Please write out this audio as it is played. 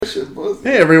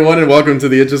Hey everyone, and welcome to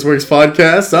the It Just Works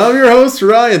podcast. I'm your host,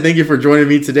 Ryan. Thank you for joining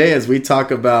me today as we talk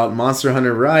about Monster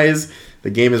Hunter Rise. The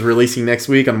game is releasing next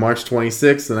week on March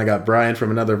 26th, and I got Brian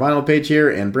from Another Vinyl Page here,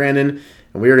 and Brandon,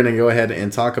 and we are going to go ahead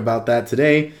and talk about that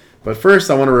today. But first,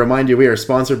 I want to remind you we are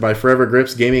sponsored by Forever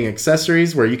Grips Gaming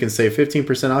Accessories, where you can save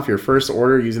 15% off your first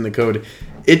order using the code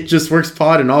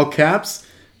ItJustWorksPod in all caps.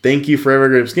 Thank you, Forever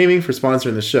Grips Gaming, for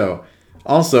sponsoring the show.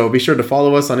 Also, be sure to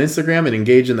follow us on Instagram and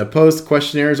engage in the posts,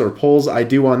 questionnaires, or polls I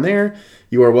do on there.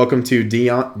 You are welcome to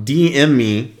DM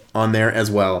me on there as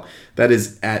well. That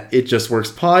is at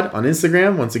ItJustWorksPod on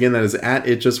Instagram. Once again, that is at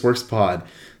ItJustWorksPod.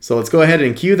 So let's go ahead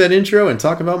and cue that intro and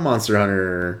talk about Monster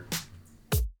Hunter.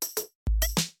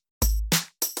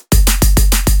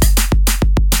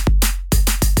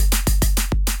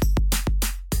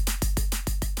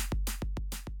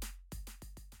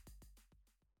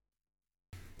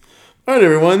 All right,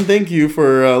 everyone. Thank you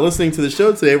for listening to the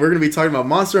show today. We're going to be talking about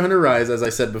Monster Hunter Rise, as I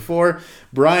said before.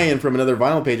 Brian from Another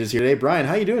Vinyl Page is here today. Brian,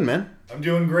 how you doing, man? I'm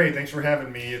doing great. Thanks for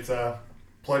having me. It's a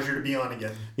pleasure to be on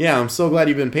again. Yeah, I'm so glad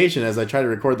you've been patient as I try to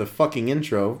record the fucking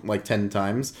intro like 10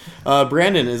 times.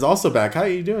 Brandon is also back. How are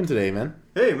you doing today, man?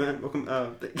 Hey, man. Welcome.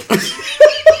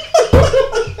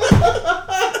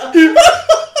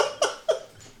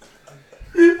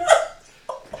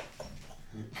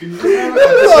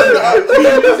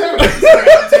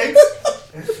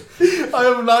 I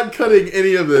am not cutting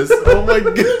any of this. Oh my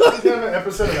god. You have an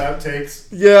episode of outtakes.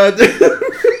 Yeah.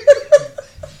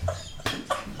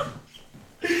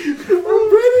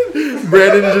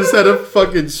 Brandon just had a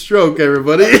fucking stroke,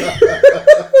 everybody.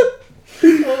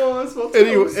 Oh, that's what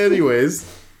Anyways.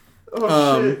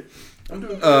 Oh, shit. I'm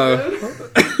doing good.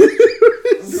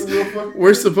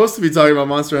 We're supposed to be talking about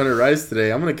Monster Hunter Rise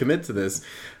today. I'm going to commit to this.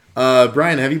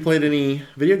 Brian, have you played any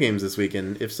video games this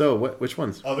weekend? If so, which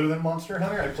ones? Other than Monster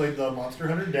Hunter, I played the Monster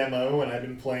Hunter demo, and I've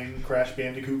been playing Crash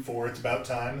Bandicoot 4. It's about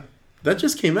time. That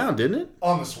just came out, didn't it?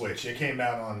 On the Switch. It came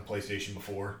out on PlayStation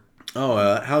before.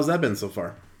 Oh, how's that been so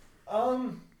far? I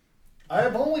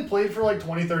have only played for like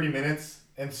 20-30 minutes,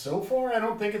 and so far I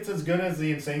don't think it's as good as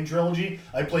the Insane Trilogy.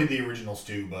 I played the originals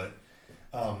too, but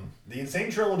the Insane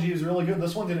Trilogy is really good.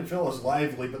 This one didn't feel as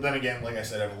lively, but then again, like I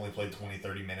said, I've only played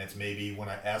 20-30 minutes. Maybe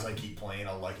as I keep playing,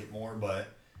 I'll like it more, but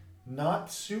not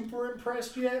super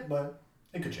impressed yet, but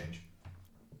it could change.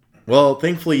 Well,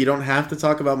 thankfully, you don't have to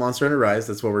talk about Monster Hunter Rise.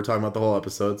 That's what we're talking about the whole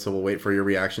episode, so we'll wait for your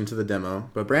reaction to the demo.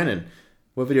 But Brandon,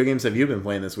 what video games have you been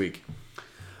playing this week?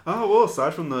 Oh, well,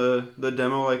 aside from the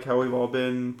demo, like how we've all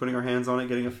been putting our hands on it,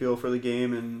 getting a feel for the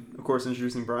game, and of course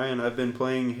introducing Brian, I've been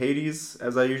playing Hades,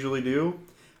 as I usually do.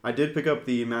 I did pick up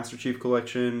the Master Chief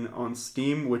Collection on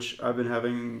Steam, which I've been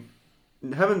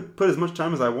haven't put as much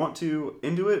time as I want to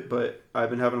into it, but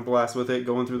I've been having a blast with it,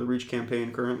 going through the Reach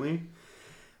campaign currently.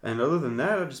 And other than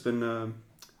that, I've just been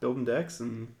building decks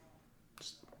and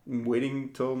just waiting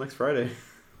till next Friday.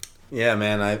 Yeah,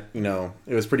 man,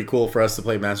 it was pretty cool for us to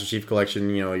play Master Chief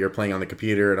Collection. You know, you're playing on the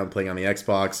computer and I'm playing on the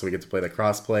Xbox, so we get to play the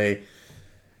cross-play.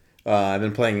 I've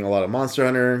been playing a lot of Monster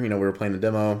Hunter. You know, we were playing the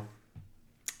demo.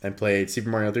 I played Super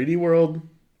Mario 3D World.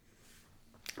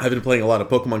 I've been playing a lot of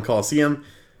Pokemon Coliseum,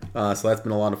 so that's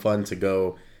been a lot of fun to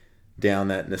go down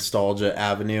that nostalgia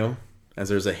avenue, as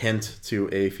there's a hint to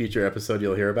a future episode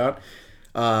you'll hear about.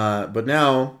 But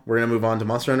now, we're going to move on to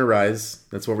Monster Hunter Rise.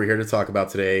 That's what we're here to talk about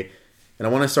today. And I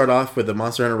want to start off with the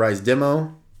Monster Hunter Rise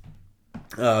demo.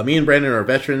 Me and Brandon are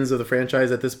veterans of the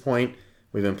franchise at this point.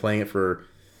 We've been playing it for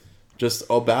just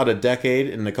about a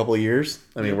decade and a couple of years.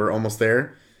 I mean, we're almost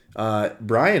there.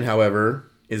 Brian,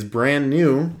 however, is brand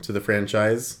new to the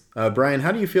franchise. Brian,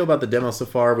 how do you feel about the demo so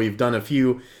far? We've done a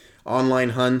few online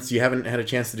hunts. You haven't had a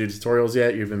chance to do tutorials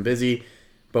yet. You've been busy.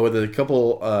 But with a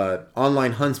couple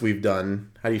online hunts we've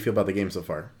done, how do you feel about the game so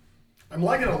far? I'm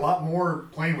liking it a lot more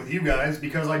playing with you guys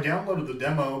because I downloaded the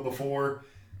demo before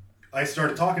I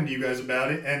started talking to you guys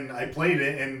about it, and I played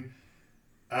it, and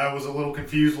I was a little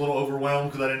confused, a little overwhelmed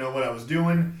because I didn't know what I was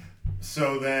doing.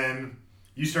 So then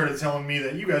you started telling me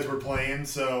that you guys were playing,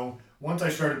 so once I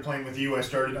started playing with you, I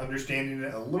started understanding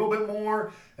it a little bit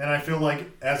more, and I feel like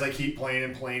as I keep playing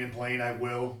and playing and playing, I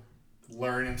will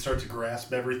learn and start to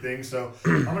grasp everything. So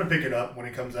I'm going to pick it up when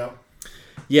it comes out.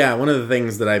 Yeah, one of the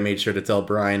things that I made sure to tell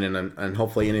Brian and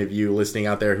hopefully any of you listening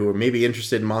out there who are maybe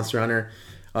interested in Monster Hunter,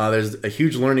 there's a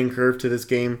huge learning curve to this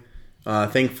game.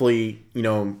 Thankfully,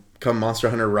 come Monster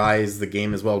Hunter Rise, the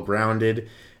game is well grounded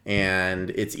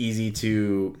and it's easy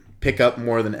to pick up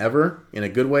more than ever in a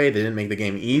good way. They didn't make the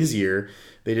game easier.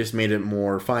 They just made it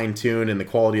more fine-tuned, and the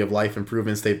quality of life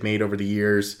improvements they've made over the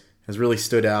years has really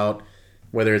stood out.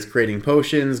 Whether it's creating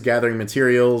potions, gathering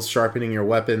materials, sharpening your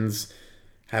weapons,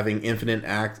 having infinite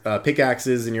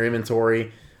pickaxes in your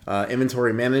inventory.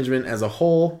 inventory management as a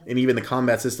whole, and even the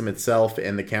combat system itself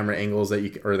and the camera angles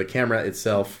or the camera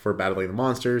itself for battling the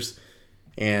monsters.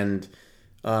 And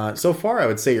so far, I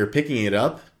would say you're picking it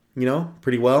up,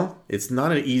 pretty well. It's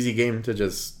not an easy game to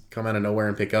just come out of nowhere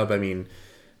and pick up. I mean,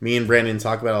 me and Brandon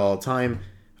talk about it all the time.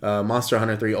 Monster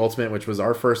Hunter 3 Ultimate, which was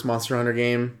our first Monster Hunter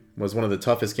game, was one of the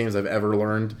toughest games I've ever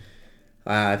learned.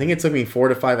 I think it took me 4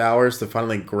 to 5 hours to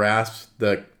finally grasp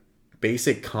the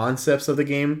basic concepts of the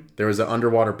game. There was an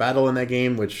underwater battle in that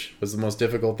game, which was the most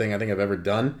difficult thing I think I've ever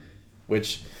done,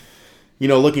 which,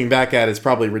 looking back at it's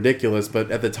probably ridiculous,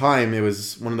 but at the time it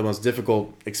was one of the most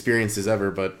difficult experiences ever.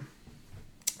 But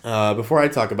before I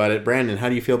talk about it, Brandon, how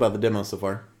do you feel about the demo so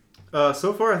far?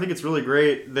 So far, I think it's really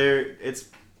great. It's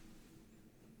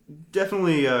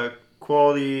definitely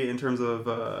quality in terms of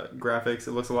graphics.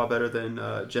 It looks a lot better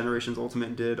than Generations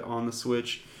Ultimate did on the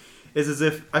Switch. It's as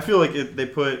if I feel like they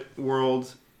put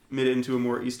World, made it into a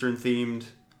more Eastern themed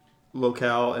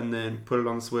locale, and then put it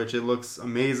on the Switch. It looks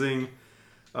amazing.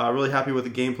 Really happy with the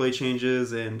gameplay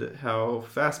changes and how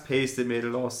fast paced it made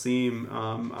it all seem.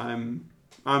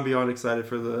 I'm beyond excited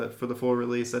for the full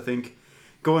release. I think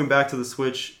going back to the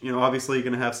Switch, obviously you're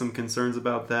going to have some concerns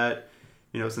about that,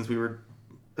 since we were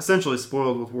essentially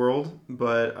spoiled with World,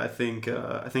 but I think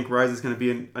Rise is going to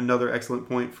be another excellent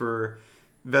point for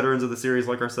veterans of the series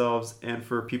like ourselves, and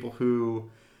for people who,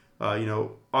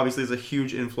 obviously there's a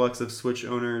huge influx of Switch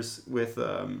owners with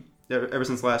ever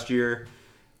since last year,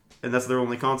 and that's their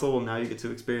only console. Well, now you get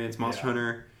to experience Monster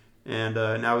Hunter, and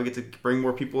now we get to bring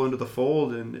more people into the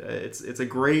fold, and it's a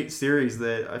great series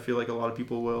that I feel like a lot of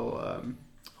people will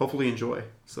hopefully enjoy.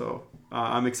 So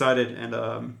I'm excited,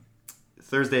 and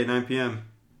Thursday at 9 p.m.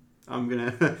 I'm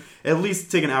going to at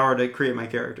least take an hour to create my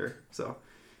character. So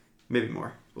maybe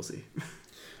more. We'll see.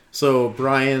 So,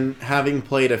 Brian, having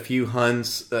played a few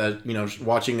hunts,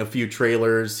 watching a few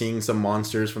trailers, seeing some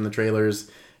monsters from the trailers,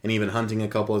 and even hunting a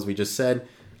couple, as we just said,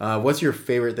 what's your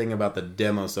favorite thing about the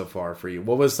demo so far for you?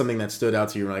 What was something that stood out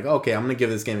to you? You're like, okay, I'm going to give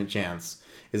this game a chance.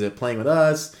 Is it playing with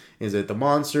us? Is it the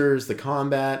monsters, the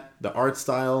combat, the art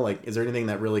style? Like, is there anything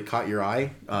that really caught your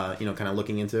eye, kind of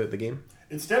looking into the game?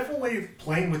 It's definitely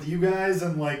playing with you guys,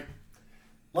 and like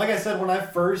I said, when I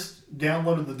first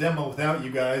downloaded the demo without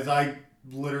you guys, I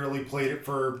literally played it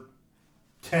for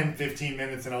 10, 15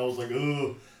 minutes, and I was like,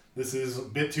 ooh, this is a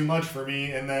bit too much for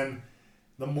me. And then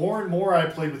the more and more I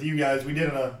played with you guys, we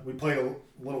played a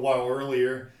little while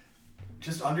earlier,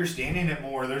 just understanding it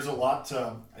more. There's a lot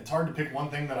it's hard to pick one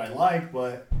thing that I like,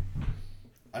 but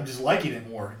I'm just liking it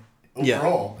more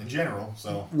overall, in general.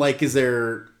 So, like, is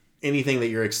there anything that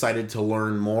you're excited to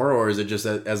learn more, or is it just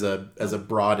as a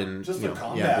broad and just the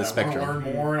combat? the spectrum? I want to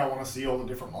learn more, and I want to see all the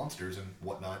different monsters and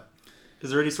whatnot. Is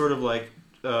there any sort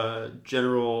of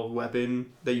general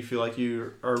weapon that you feel like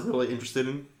you are really interested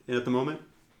in at the moment?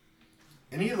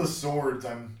 Any of the swords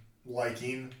I'm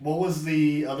liking. What was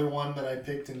the other one that I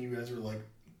picked and you guys were like...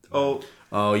 Oh,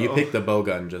 you picked the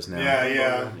bowgun just now.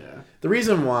 Yeah. The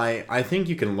reason why I think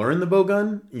you can learn the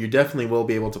bowgun, you definitely will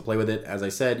be able to play with it. As I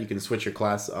said, you can switch your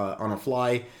class on a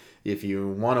fly. If you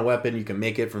want a weapon, you can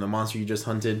make it from the monster you just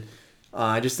hunted.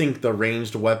 I just think the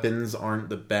ranged weapons aren't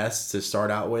the best to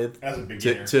start out with. As a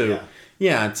beginner.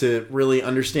 To really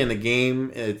understand the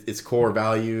game, its core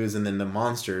values, and then the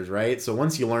monsters, right? So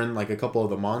once you learn like a couple of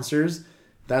the monsters,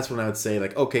 that's when I would say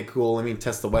like, okay, cool, let me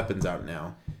test the weapons out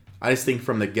now. I just think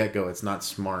from the get-go, it's not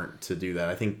smart to do that.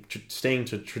 I think staying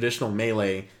to traditional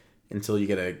melee until you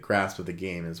get a grasp of the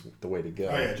game is the way to go.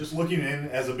 Oh yeah, just looking in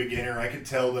as a beginner, I can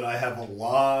tell that I have a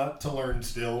lot to learn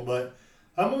still, but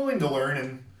I'm willing to learn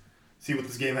and see what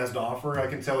this game has to offer. I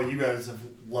can tell you guys have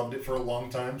loved it for a long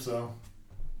time, so...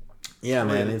 Yeah,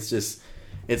 man, it's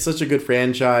such a good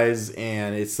franchise,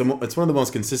 and it's one of the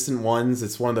most consistent ones.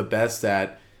 It's one of the best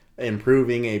at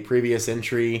improving a previous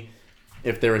entry.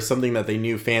 If there was something that they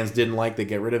knew fans didn't like, they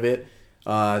get rid of it.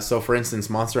 So, for instance,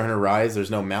 Monster Hunter Rise,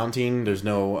 there's no mounting, there's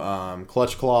no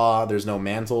clutch claw, there's no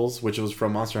mantles, which was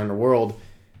from Monster Hunter World,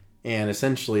 and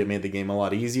essentially it made the game a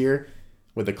lot easier.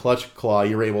 With the clutch claw,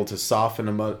 you're able to soften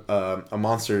a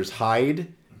monster's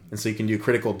hide, and so you can do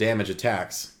critical damage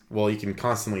attacks. Well, you can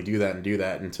constantly do that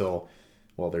until,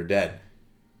 they're dead.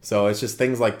 So it's just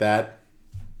things like that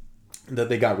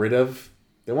they got rid of.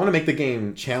 They want to make the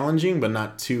game challenging, but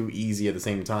not too easy at the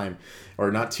same time.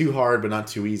 Or not too hard, but not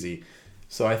too easy.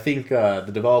 So I think the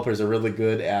developers are really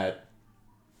good at,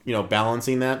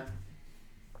 balancing that.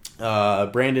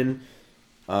 Brandon,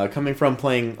 coming from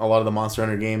playing a lot of the Monster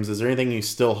Hunter games, is there anything you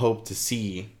still hope to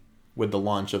see with the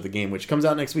launch of the game, which comes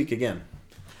out next week again?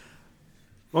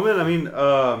 Well, man, I mean,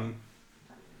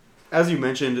 as you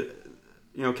mentioned,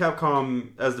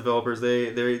 Capcom as developers,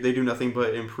 they do nothing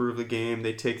but improve the game.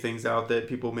 They take things out that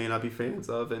people may not be fans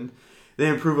of, and they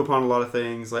improve upon a lot of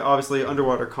things. Like obviously,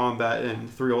 underwater combat in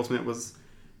 3 Ultimate was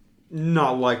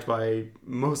not liked by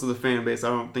most of the fan base. I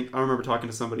remember talking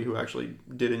to somebody who actually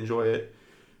did enjoy it.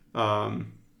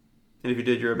 And if you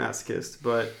did, you're a masochist.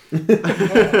 But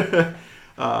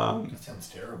That sounds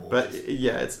terrible. But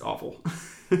yeah, it's awful.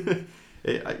 We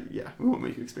won't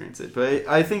make you experience it. But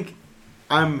I think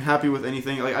I'm happy with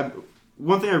anything.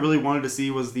 One thing I really wanted to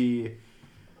see was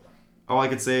all I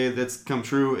could say that's come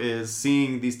true is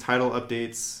seeing these title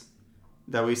updates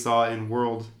that we saw in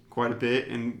World quite a bit,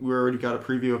 and we already got a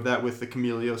preview of that with the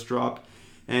Chameleos drop.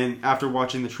 And after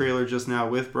watching the trailer just now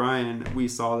with Brian, we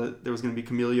saw that there was going to be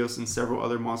Chameleos and several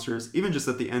other monsters, even just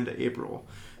at the end of April.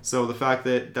 So the fact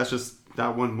that that's just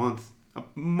that 1 month, a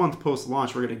month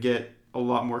post-launch, we're going to get a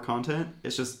lot more content.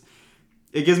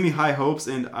 It gives me high hopes,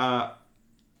 and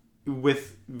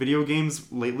with video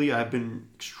games lately, I've been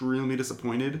extremely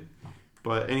disappointed.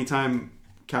 But anytime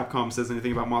Capcom says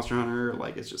anything about Monster Hunter,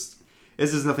 it's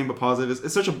just nothing but positive.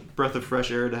 It's such a breath of fresh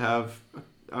air to have.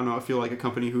 I don't know. I feel like a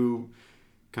company who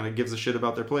kind of gives a shit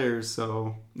about their players.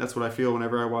 So that's what I feel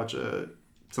whenever I watch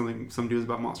some news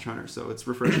about Monster Hunter. So it's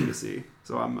refreshing to see.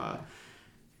 So I'm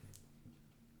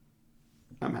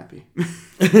happy.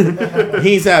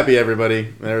 He's happy,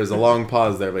 everybody. There was a long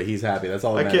pause there, but he's happy. That's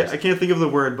all that matters. I can't think of the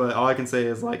word, but all I can say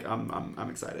is I'm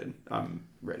excited. I'm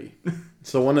ready.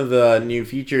 So one of the new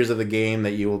features of the game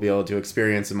that you will be able to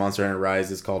experience in Monster Hunter Rise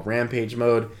is called Rampage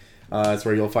Mode. It's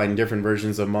where you'll find different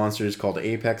versions of monsters called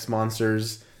Apex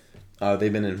monsters.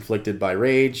 They've been inflicted by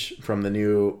rage from the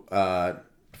new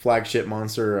flagship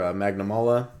monster,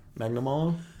 Magnamalo.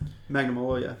 Magnamalo,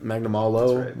 yeah.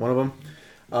 Magnamalo, That's right. one of them.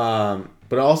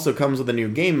 But it also comes with a new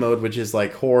game mode, which is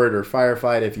like Horde or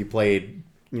Firefight. If you played,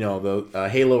 the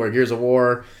Halo or Gears of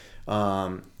War,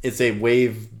 it's a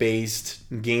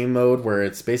wave-based game mode where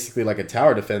it's basically like a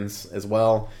tower defense as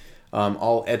well,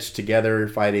 all etched together,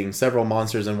 fighting several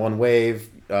monsters in one wave,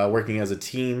 working as a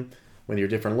team with your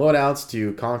different loadouts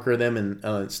to conquer them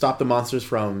and stop the monsters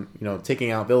from,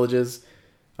 taking out villages.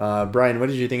 Brian, what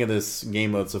did you think of this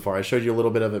game mode so far? I showed you a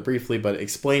little bit of it briefly, but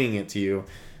explaining it to you,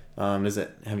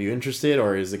 have you interested,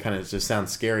 or is it kind of just sound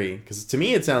scary? Because to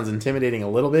me, it sounds intimidating a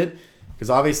little bit. Because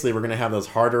obviously, we're gonna have those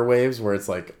harder waves where it's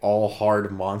like all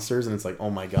hard monsters, and it's like, oh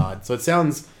my god. So it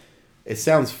sounds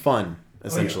fun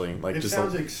essentially. It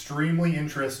sounds extremely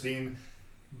interesting,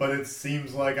 but it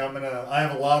seems like I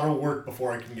have a lot of work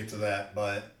before I can get to that.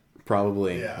 But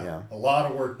probably, yeah, a lot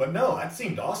of work. But no, that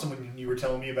seemed awesome when you were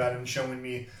telling me about it and showing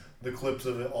me the clips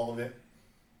of it, all of it.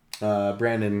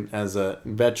 Brandon, as a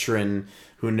veteran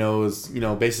who knows,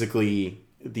 basically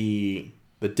the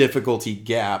difficulty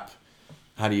gap,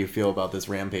 how do you feel about this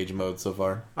Rampage mode so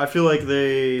far? I feel like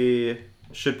they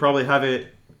should probably have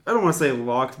it, I don't want to say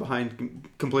locked behind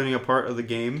completing a part of the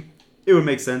game. It would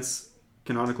make sense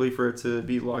canonically for it to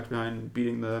be locked behind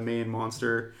beating the main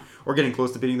monster or getting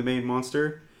close to beating the main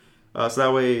monster. So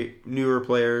that way newer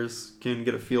players can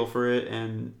get a feel for it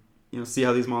and see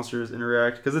how these monsters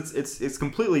interact, because it's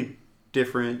completely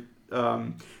different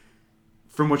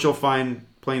from what you'll find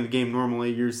playing the game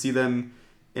normally. You see them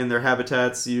in their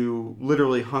habitats, you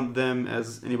literally hunt them,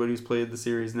 as anybody who's played the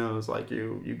series knows.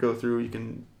 You go through, you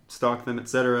can stalk them,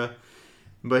 etc.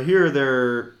 But here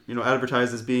they're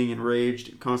advertised as being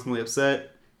enraged, constantly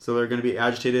upset, so they're going to be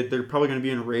agitated. They're probably going to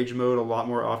be in rage mode a lot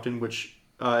more often, which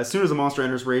as soon as a monster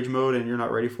enters rage mode and you're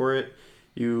not ready for it,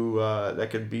 that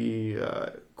could be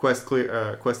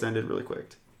quest ended really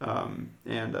quick.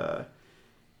 And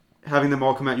having them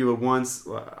all come at you at once,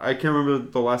 I can't remember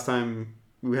the last time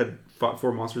we had fought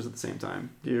 4 monsters at the same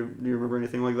time. Do you remember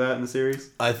anything like that in the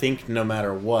series? I think no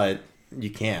matter what, you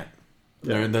can't.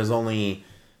 Yeah. There's only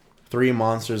 3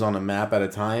 monsters on a map at a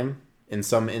time in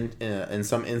some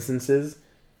instances,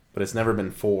 but it's never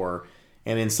been 4.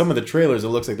 And in some of the trailers, it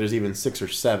looks like there's even 6 or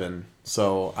 7.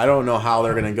 So I don't know how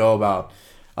they're going to go about,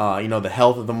 the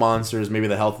health of the monsters. Maybe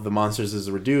the health of the monsters is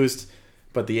reduced,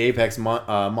 but the Apex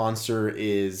monster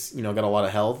is, got a lot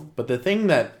of health. But the thing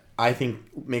that I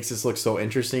think makes this look so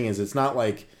interesting is it's not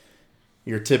like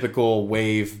your typical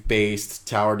wave-based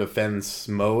tower defense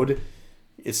mode.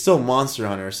 It's still Monster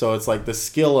Hunter, so it's like the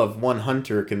skill of one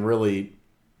hunter can really,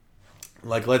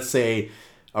 let's say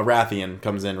a Rathian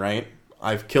comes in, right?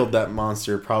 I've killed that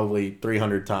monster probably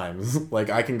 300 times.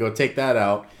 I can go take that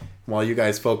out while you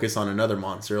guys focus on another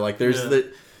monster.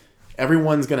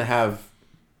 Everyone's going to have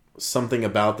something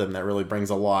about them that really brings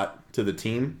a lot to the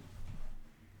team.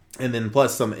 And then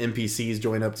plus some NPCs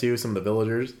join up too, some of the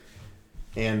villagers.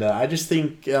 And I just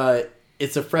think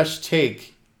it's a fresh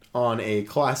take on a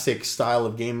classic style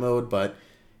of game mode, but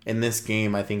in this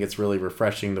game, I think it's really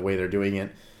refreshing the way they're doing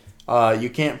it. You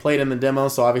can't play it in the demo,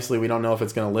 so obviously we don't know if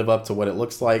it's going to live up to what it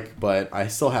looks like, but I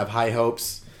still have high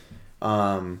hopes.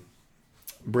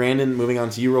 Brandon, moving on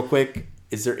to you real quick.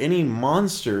 Is there any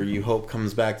monster you hope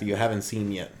comes back that you haven't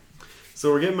seen yet?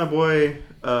 So we're getting my boy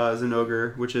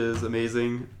Zinogre, which is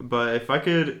amazing. But if I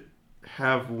could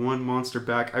have one monster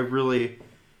back, I really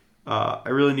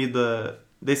need the...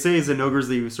 They say Zinogre's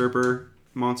the usurper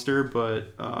monster,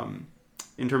 but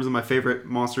in terms of my favorite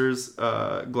monsters,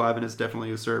 Glavenus definitely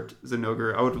usurped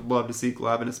Zinogre. I would love to see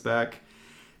Glavenus back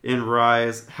in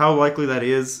Rise. How likely that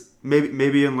is,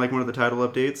 maybe in like one of the title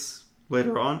updates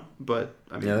later on, but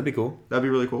I mean, yeah, that'd be cool. That'd be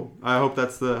really cool. I hope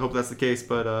that's the case.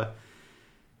 But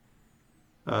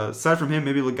aside from him,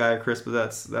 maybe Lagiacrus, but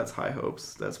that's high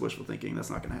hopes. That's wishful thinking. That's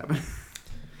not going to happen.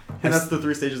 And that's the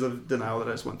 3 stages of denial that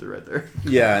I just went through right there.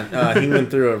 Yeah, he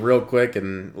went through it real quick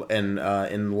and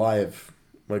in live,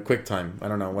 like quick time. I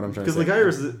don't know what I'm trying to say.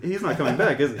 Because Lagiacrus, he's not coming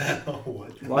back, is he?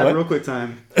 What? Live real quick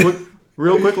time.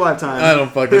 Real quick live time. I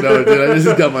don't fucking know, dude. I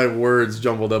just got my words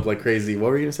jumbled up like crazy. What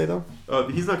were you gonna say though?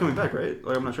 He's not coming back, right?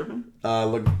 Like I'm not tripping.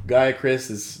 Lagiacrus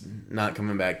is not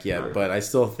coming back yet, Right. but I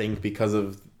still think because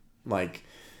of like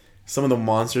some of the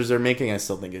monsters they're making, I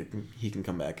still think he can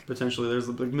come back. Potentially, there's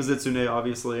like Mizitsune,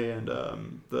 obviously, and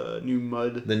the new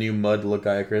Mud. The new Mud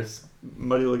Lagiacrus.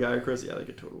 Muddy Lagiacrus, yeah, they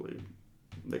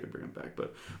could bring him back.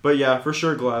 But yeah, for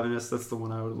sure, Glavenus, that's the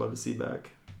one I would love to see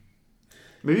back.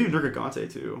 Maybe even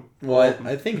Nergigante, too. Well,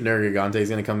 I think Nergigante is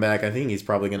going to come back. I think he's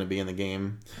probably going to be in the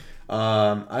game.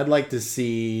 I'd like to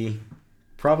see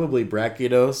probably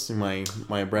Brachiodos,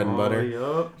 my bread and butter.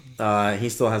 Yep. He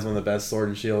still has one of the best sword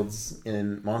and shields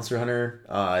in Monster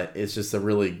Hunter. It's just a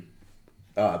really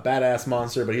badass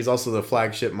monster, but he's also the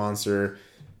flagship monster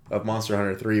of Monster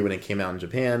Hunter 3 when it came out in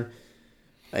Japan.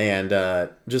 And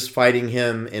just fighting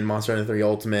him in Monster Hunter 3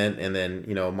 Ultimate and then,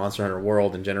 Monster Hunter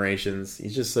World and Generations,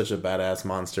 he's just such a badass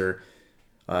monster.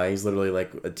 He's literally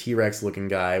like a T-Rex looking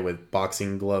guy with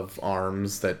boxing glove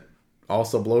arms that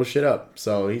also blow shit up.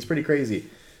 So he's pretty crazy.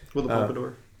 With a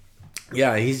pompadour.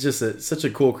 Yeah, he's just such a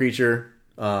cool creature.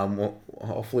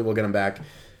 Hopefully we'll get him back.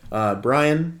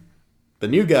 Brian, the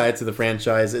new guy to the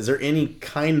franchise, is there any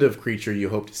kind of creature you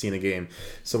hope to see in the game?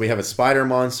 So we have a spider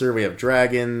monster, we have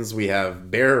dragons, we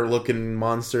have bear-looking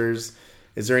monsters.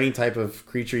 Is there any type of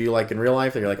creature you like in real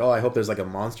life that you're like, oh, I hope there's like a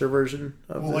monster version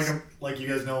of this? Like you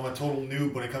guys know, I'm a total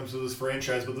noob when it comes to this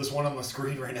franchise, but this one on the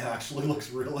screen right now actually looks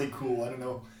really cool. I don't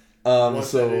know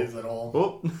what that is at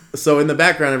all. So in the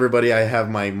background, everybody, I have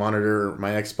my monitor,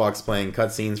 my Xbox playing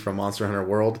cutscenes from Monster Hunter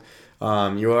World.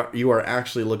 You are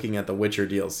actually looking at the Witcher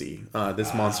DLC.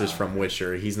 This monster's from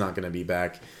Witcher. He's not going to be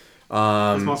back. This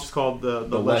monster's called the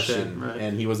Leshen, right?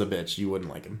 And he was a bitch. You wouldn't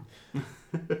like him.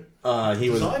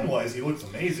 Design-wise, he looks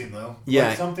amazing, though. Yeah.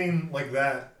 Like something like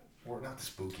that. Or not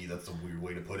spooky, that's a weird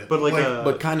way to put it. But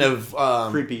but kind of...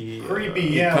 creepy.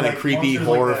 Yeah. Kind of like creepy, monsters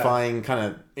horrifying, like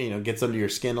kind of, gets under your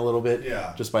skin a little bit.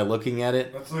 Yeah. Just by looking at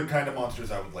it. That's the kind of monsters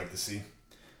I would like to see.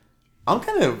 I'm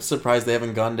kind of surprised they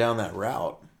haven't gone down that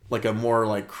route. Like a more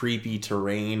like creepy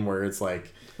terrain where it's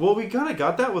like... Well, we kind of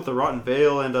got that with the Rotten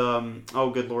Vale and, oh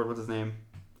good lord, what's his name?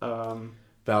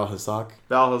 Valhazak.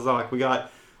 We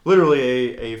got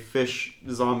literally a fish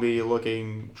zombie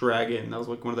looking dragon. That was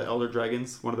like one of the elder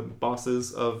dragons, one of the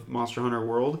bosses of Monster Hunter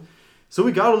World. So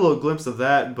we got a little glimpse of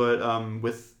that, but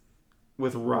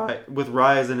with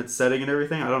Rise and its setting and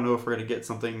everything, I don't know if we're going to get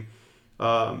something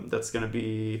that's going to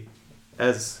be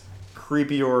as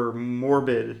creepy or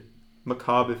morbid,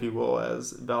 macabre, if you will,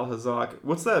 as Valhazak.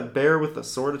 What's that bear with the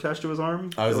sword attached to his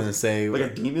arm? I was going to say... Like a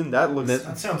demon?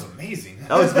 That sounds amazing.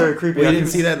 That was very creepy. Well, you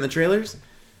didn't see that in the trailers?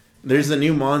 There's a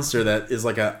new monster that is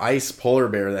like an ice polar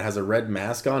bear that has a red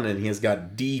mask on, and he has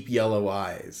got deep yellow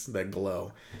eyes that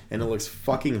glow. And it looks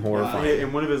fucking horrifying.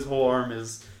 And one of his whole arm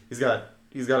is... He's got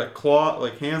a claw,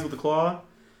 like hands with a claw,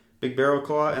 big barrel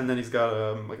claw, and then he's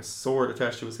got like a sword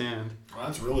attached to his hand. Wow,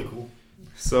 that's really cool.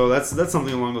 So that's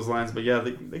something along those lines. But yeah,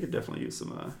 they could definitely use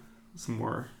some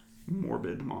more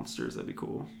morbid monsters. That'd be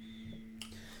cool.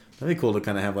 That'd be cool to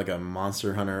kind of have like a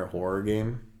Monster Hunter horror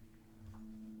game.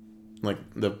 Like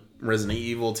the Resident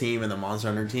Evil team and the Monster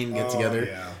Hunter team get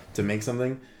together to make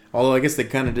something. Although I guess they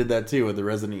kind of did that too with the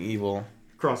Resident Evil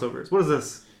crossovers. What is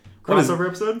this? Crossover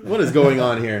episode? What is going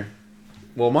on here?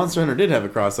 Well, Monster Hunter did have a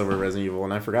crossover with Resident Evil,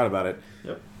 and I forgot about it.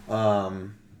 Yep.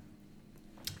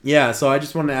 Yeah, so I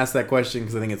just wanted to ask that question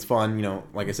because I think it's fun.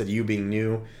 Like I said, you being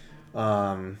new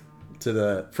to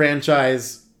the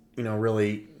franchise,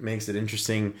 really makes it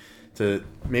interesting to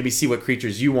maybe see what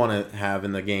creatures you want to have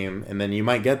in the game, and then you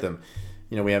might get them.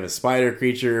 We have a spider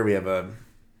creature, we have a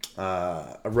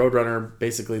a Roadrunner,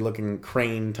 basically looking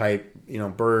crane type,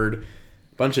 bird,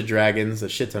 bunch of dragons, a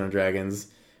shit ton of dragons,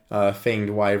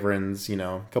 fanged wyverns,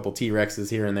 a couple T-Rexes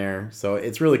here and there. So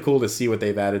it's really cool to see what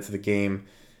they've added to the game.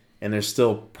 And there's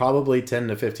still probably 10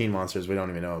 to 15 monsters we don't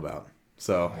even know about.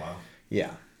 So, Wow.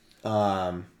 Yeah.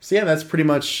 That's pretty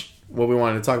much what we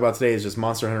wanted to talk about today is just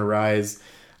Monster Hunter Rise.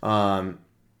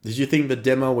 Did you think the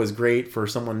demo was great for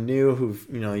someone new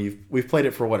we've played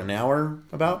it for an hour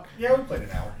about? Yeah, we played an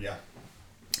hour. Yeah.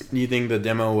 Do you think the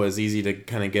demo was easy to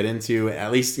kind of get into?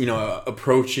 At least,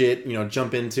 approach it,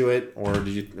 jump into it, or did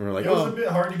you or like? It was a bit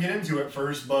hard to get into at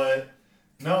first, but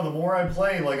no, the more I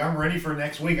play, like I'm ready for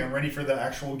next week. I'm ready for the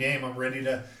actual game. I'm ready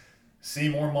to see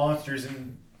more monsters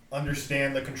and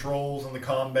understand the controls and the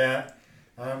combat.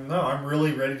 I'm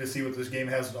really ready to see what this game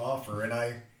has to offer, and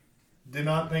I did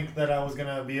not think that I was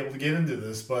gonna be able to get into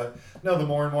this, but no, the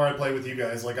more and more I play with you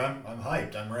guys, like I'm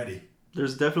hyped. I'm ready.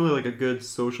 There's definitely like a good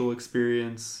social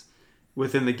experience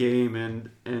within the game,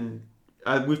 and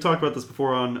we've talked about this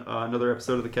before on another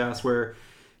episode of the cast where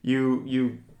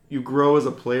you grow as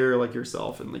a player like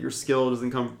yourself, and like your skill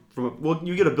doesn't come from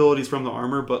you get abilities from the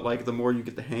armor, but like the more you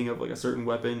get the hang of like a certain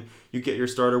weapon, you get your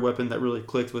starter weapon that really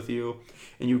clicked with you,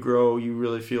 and you grow. You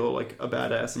really feel like a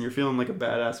badass, and you're feeling like a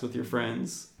badass with your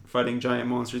friends fighting giant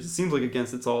monsters. It seems like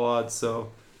against its all odds.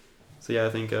 So yeah, I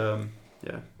think You're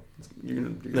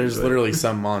gonna There's literally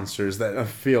some monsters that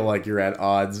feel like you're at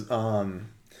odds.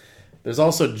 There's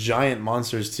also giant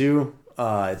monsters too.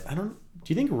 Do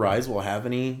you think Rise will have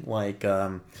any like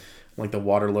the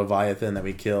water leviathan that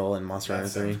we kill in Monster Hunter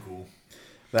 3? Cool.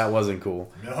 That wasn't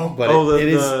cool. No. But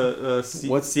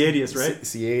what's Ciadius, right?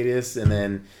 Ciadius, and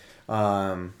then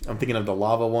I'm thinking of the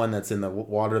lava one that's in the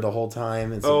water the whole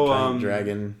time. It's a giant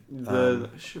dragon.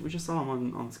 We just saw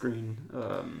him on screen.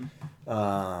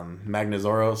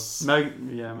 Magnazoros.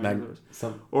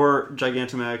 Magnazoros. Or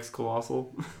Gigantamax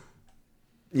Colossal.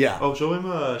 Yeah. Oh, show him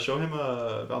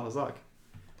Valhazak.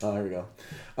 Oh, here we go.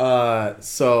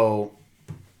 So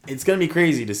it's going to be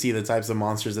crazy to see the types of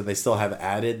monsters that they still have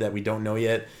added that we don't know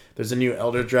yet. There's a new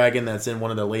Elder Dragon that's in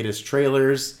one of the latest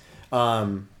trailers.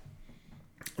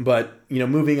 But,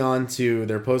 moving on to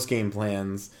their post-game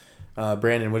plans,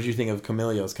 Brandon, what did you think of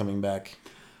Chameleos coming back?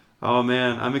 Oh,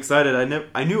 man, I'm excited.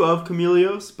 I knew of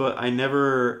Chameleos, but I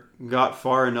never got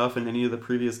far enough in any of the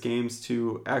previous games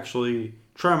to actually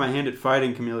try my hand at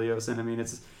fighting Chameleos. And, I mean,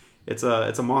 it's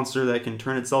a monster that can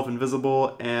turn itself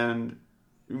invisible, and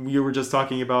you were just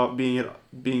talking about being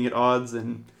at odds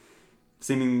and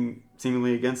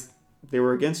seemingly against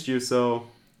you, so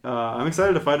I'm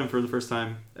excited to fight him for the first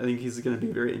time. I think he's going to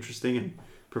be very interesting and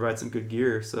provide some good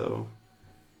gear. So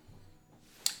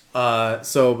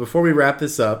before we wrap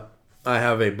this up, I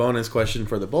have a bonus question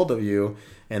for the both of you,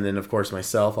 and then of course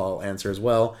myself, I'll answer as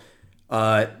well.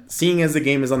 Seeing as the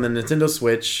game is on the Nintendo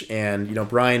Switch, and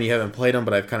Brian, you haven't played them,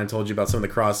 but I've kind of told you about some of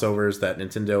the crossovers that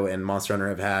Nintendo and Monster Hunter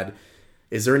have had.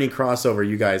 Is there any crossover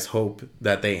you guys hope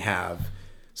that they have?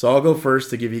 So I'll go first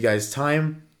to give you guys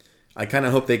time. I kind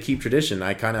of hope they keep tradition.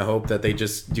 I kind of hope that they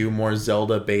just do more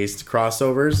Zelda-based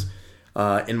crossovers.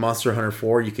 In Monster Hunter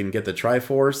 4, you can get the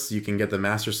Triforce, you can get the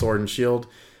Master Sword and Shield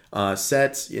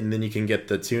set, and then you can get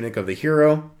the Tunic of the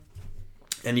Hero,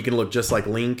 and you can look just like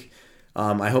Link.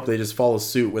 I hope they just follow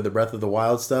suit with the Breath of the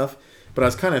Wild stuff. But I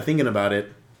was kind of thinking about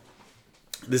it.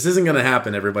 This isn't going to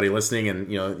happen, everybody listening,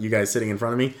 and you guys sitting in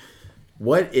front of me.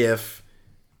 What if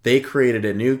they created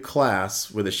a new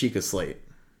class with a Sheikah Slate?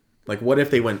 Like, what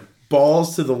if they went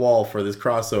balls to the wall for this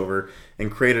crossover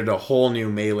and created a whole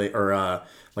new melee or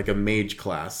like a mage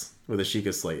class with a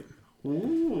Sheikah Slate?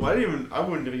 Ooh, I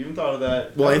wouldn't have even thought of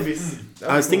that. Well,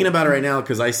 I was thinking about it right now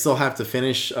because I still have to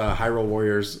finish Hyrule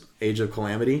Warriors Age of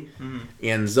Calamity,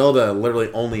 and Zelda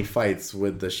literally only fights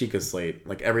with the Sheikah Slate.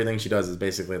 Like, everything she does is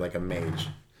basically like a mage.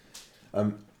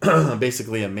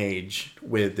 Basically a mage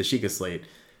with the Sheikah Slate.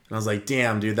 And I was like,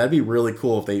 damn, dude, that'd be really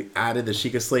cool if they added the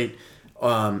Sheikah Slate.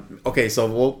 Okay,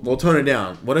 so we'll tone it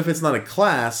down. What if it's not a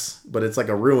class, but it's like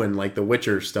a ruin, like the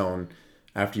Witcher Stone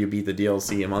after you beat the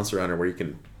DLC in Monster Hunter, where you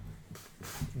can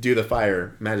do the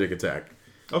fire magic attack?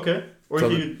 Okay. Or so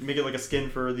you could make it like a skin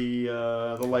for the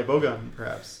light bowgun,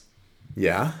 perhaps.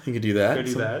 Yeah, you could do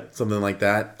that. Something like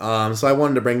that. So I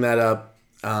wanted to bring that up.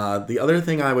 The other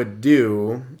thing I would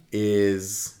do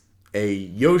is a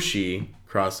Yoshi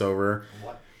crossover.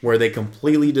 What? Where they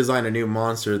completely design a new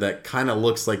monster that kind of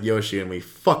looks like Yoshi, and we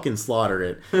fucking slaughter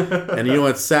it. And you know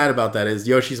what's sad about that is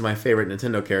Yoshi's my favorite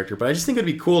Nintendo character, but I just think it'd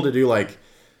be cool to do like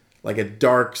a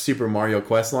dark Super Mario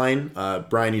quest line.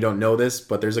 Brian, you don't know this,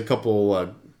 but there's a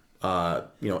couple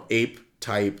ape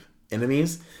type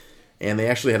enemies, and they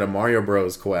actually had a Mario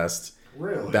Bros quest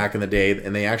Really? back in the day,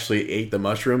 and they actually ate the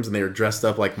mushrooms, and they were dressed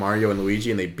up like Mario and Luigi,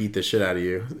 and they beat the shit out of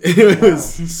you. It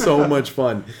was so much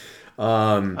fun.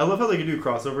 I love how they can do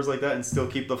crossovers like that and still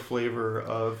keep the flavor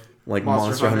of like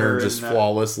Monster Hunter just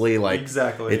flawlessly. Like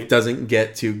exactly, it doesn't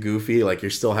get too goofy. Like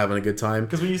you're still having a good time.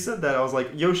 Because when you said that, I was like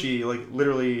Yoshi, like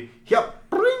literally, yep,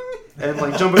 bring, and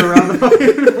like jumping around the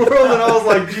fucking world, and I was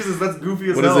like, Jesus, that's goofy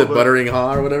as what hell. What is it, Buttering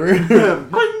Ha or whatever?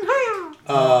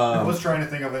 I was trying to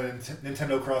think of a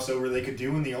Nintendo crossover they could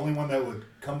do, and the only one that would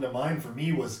come to mind for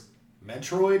me was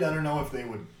Metroid. I don't know if they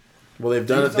would. Well, they've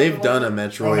done a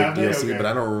Metroid DLC, okay. but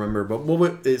I don't remember.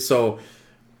 But so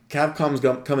Capcom's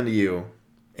coming to you,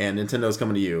 and Nintendo's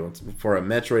coming to you for a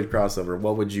Metroid crossover.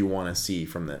 What would you want to see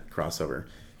from that crossover?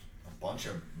 A bunch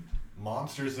of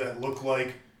monsters that look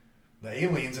like the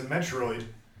aliens in Metroid,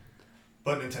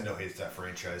 but Nintendo hates that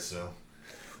franchise, so.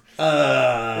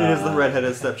 It is the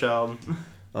redheaded stepchild.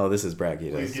 Oh, this is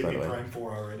Brachytos, Please give by me the way. Prime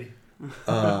 4 already.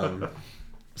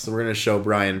 So we're gonna show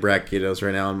Brian Brachytos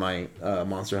right now in my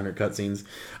Monster Hunter cutscenes.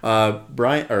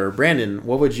 Brandon,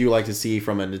 what would you like to see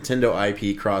from a Nintendo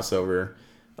IP crossover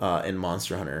in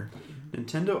Monster Hunter?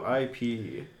 Nintendo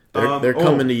IP. They're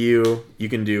coming to you. You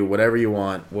can do whatever you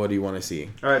want. What do you want to see?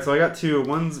 All right, so I got two.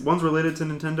 One's related to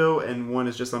Nintendo, and one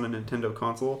is just on a Nintendo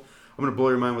console. I'm gonna blow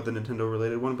your mind with the Nintendo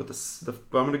related one, but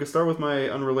I'm gonna start with my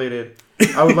unrelated.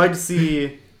 I would like to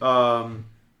see a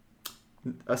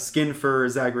skin for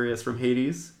Zagreus from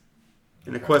Hades,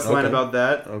 and a quest line about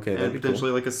that. Okay, and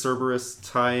potentially like a Cerberus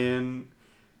tie-in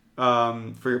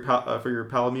for your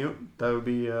Palamute. That would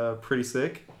be pretty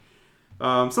sick.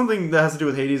 Something that has to do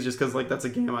with Hades, just because like that's a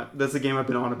game I've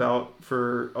been on about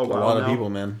for a while now. A lot of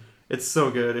people, man. It's so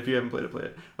good. If you haven't played it, play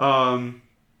it.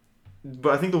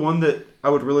 But I think the one that I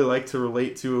would really like to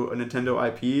relate to a Nintendo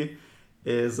IP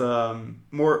is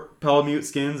more Palamute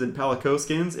skins and Palico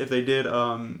skins. If they did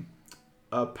a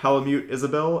Palamute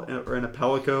Isabelle or a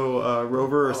Palico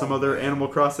Rover or some other Animal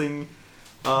Crossing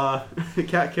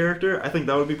cat character, I think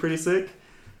that would be pretty sick.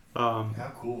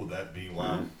 How cool would that be?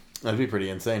 Wow. That'd be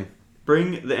pretty insane.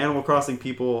 Bring the Animal Crossing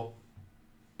people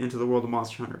into the world of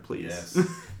Monster Hunter, please. Yes.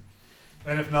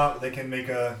 And if not, they can make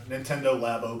a Nintendo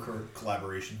Labo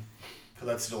collaboration. Because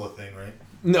that's still a thing, right?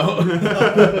 No.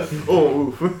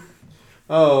 Oof.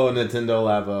 Oh, Nintendo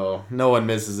Labo. No one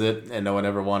misses it, and no one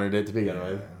ever wanted it to begin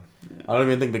with. I don't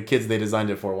even think the kids they designed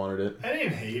it for wanted it. I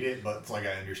didn't hate it, but it's like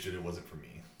I understood it wasn't for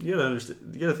me. You gotta understand.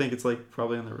 You gotta think it's like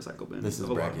probably in the recycle bin. This is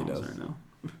Brachytos right now.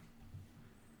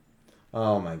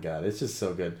 Oh my god, it's just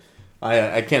so good.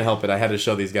 I can't help it. I had to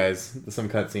show these guys some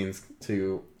cutscenes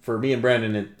for me and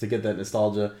Brandon to get that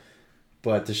nostalgia,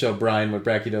 but to show Brian what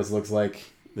Brachytos looks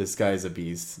like. This guy's a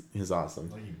beast. He's awesome.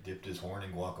 Well, you dipped his horn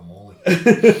in guacamole.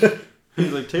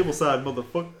 He's like tableside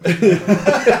motherfucker.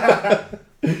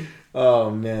 Oh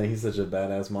man, he's such a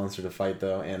badass monster to fight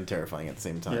though, and terrifying at the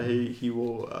same time. Yeah, he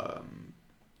will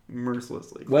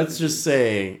mercilessly. Let's just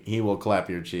say he will clap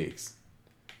your cheeks.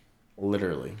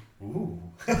 Literally. Ooh.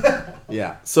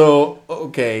 Yeah. So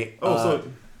okay. Let's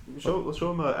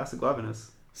show him Acid Glavinus.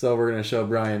 So we're gonna show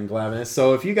Brian Glavinus.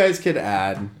 So if you guys could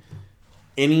add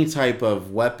any type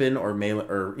of weapon or melee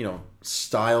or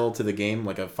style to the game,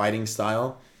 like a fighting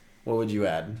style, what would you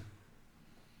add?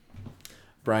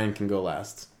 Brian can go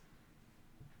last.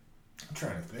 I'm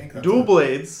trying to think. Dual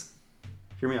blades.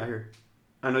 Hear me out here.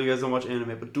 I know you guys don't watch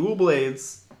anime, but dual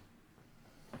blades.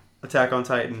 Attack on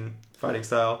Titan fighting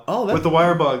style. Oh, with the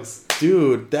wire bugs.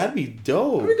 Dude, that'd be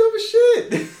dope. That'd be dope as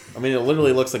shit. I mean, it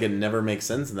literally looks like it never makes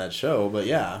sense in that show, but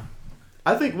yeah.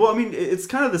 I think, it's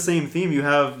kind of the same theme. You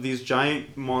have these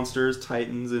giant monsters,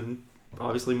 titans, and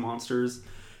obviously monsters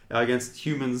against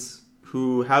humans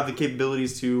who have the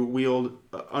capabilities to wield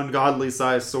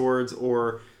ungodly-sized swords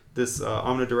or this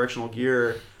omnidirectional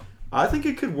gear. I think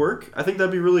it could work. I think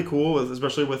that'd be really cool,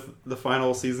 especially with the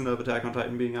final season of Attack on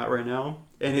Titan being out right now,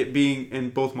 and it being in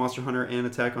both Monster Hunter and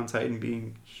Attack on Titan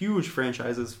being huge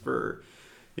franchises for,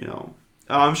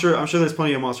 I'm sure there's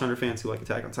plenty of Monster Hunter fans who like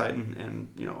Attack on Titan,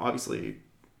 and obviously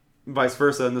vice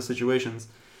versa in those situations.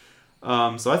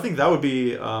 So I think that would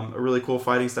be a really cool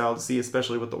fighting style to see,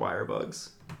 especially with the wire bugs.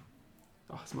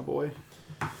 Oh, it's my boy.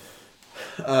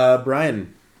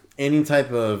 Brian, any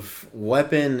type of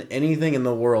weapon, anything in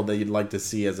the world that you'd like to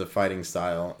see as a fighting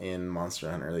style in Monster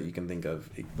Hunter that you can think of?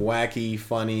 Wacky,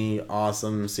 funny,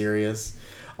 awesome, serious.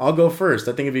 I'll go first.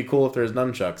 I think it'd be cool if there's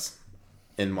nunchucks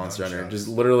in Monster Hunter. Just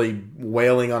literally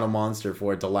wailing on a monster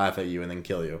for it to laugh at you and then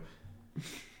kill you.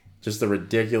 Just a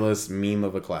ridiculous meme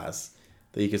of a class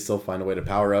that you could still find a way to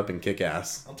power up and kick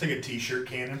ass. I'll take a t-shirt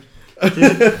cannon.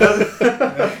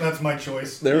 That's my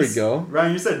choice. There we go.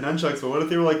 Ryan, you said nunchucks, but what if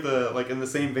they were like in the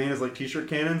same vein as like t-shirt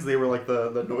cannons? They were like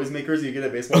the noisemakers you get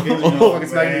at baseball games. And you fucking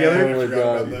smack them together. Oh my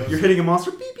God. You're hitting a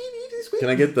monster. Beep beep beep. Squeak. Can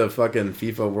I get the fucking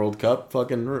FIFA World Cup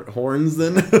fucking horns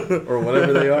then? Or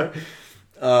whatever they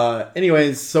are?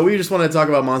 Anyways, so we just want to talk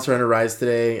about Monster Hunter Rise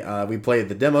today. We played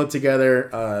the demo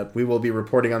together. We will be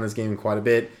reporting on this game quite a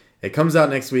bit. It comes out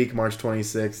next week, March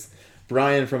 26th.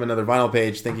 Brian from Another Vinyl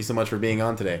Page, thank you so much for being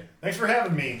on today. Thanks for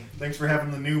having me. Thanks for having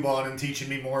the noob on and teaching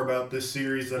me more about this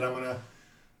series that I'm going to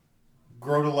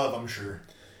grow to love, I'm sure.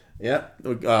 Yeah,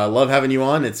 love having you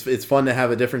on. It's fun to have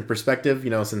a different perspective,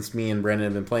 since me and Brandon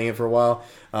have been playing it for a while.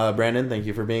 Brandon, thank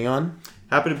you for being on.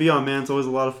 Happy to be on, man. It's always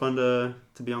a lot of fun to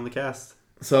be on the cast.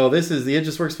 So this is the It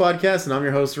Just Works podcast, and I'm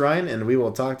your host, Ryan, and we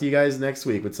will talk to you guys next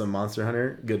week with some Monster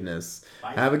Hunter goodness.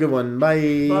 Bye. Have a good one.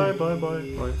 Bye.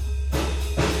 Bye.